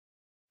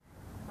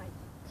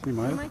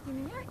Снимаю. Снимайте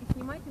меня и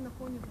снимайте на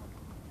фоне вот.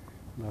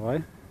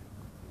 Давай.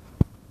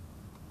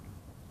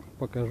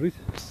 Покажись.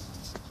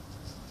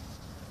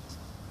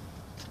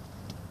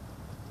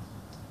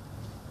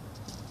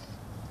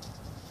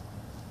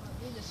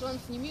 Видишь, он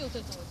сними вот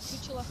это вот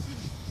чучело.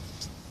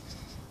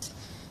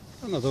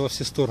 Надо во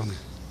все стороны.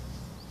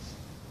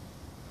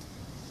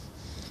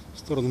 В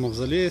сторону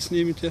мавзолея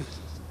снимите.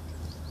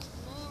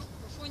 Ну,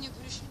 на фоне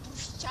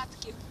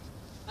брусчатки.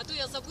 А то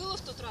я забыла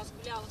в тот раз,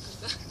 гуляла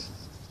когда.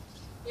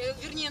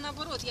 Вернее,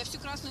 наоборот, я всю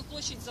Красную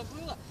площадь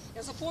забыла.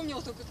 Я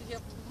запомнила только, как я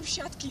по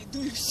брусчатке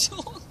иду и все.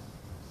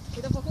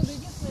 Это, походу,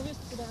 единственное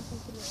место, куда я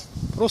смотрела.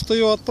 Просто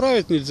ее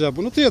отправить нельзя.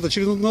 Ну ты это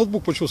через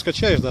ноутбук почему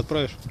скачаешь, да,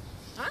 отправишь?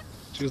 А?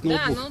 Через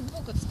ноутбук. Да,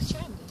 ноутбук это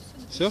скачаем, да.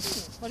 Все?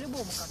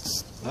 По-любому как-то.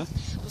 Да?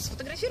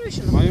 Сфотографируешь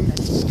еще? Снимаем.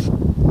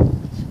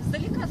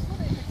 Издалека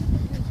сфоткай.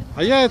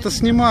 А я это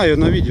снимаю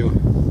на видео.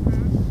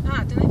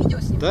 А, ты на видео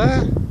снимаешь?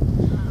 Да?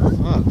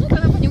 А. Ну,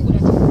 тогда пойдем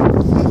гулять. Комсу,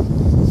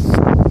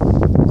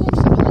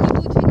 не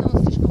будет видно,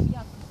 он слишком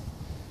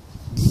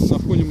яркий. На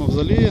фоне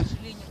мавзолея.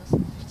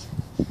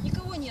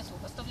 Никого нету,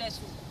 оставляй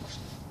сумку,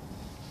 пошли.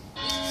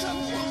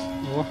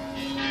 О.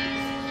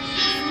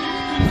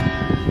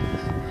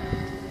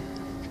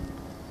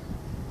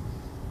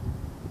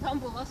 Там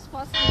была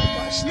Спасская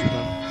башня.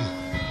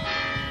 Да.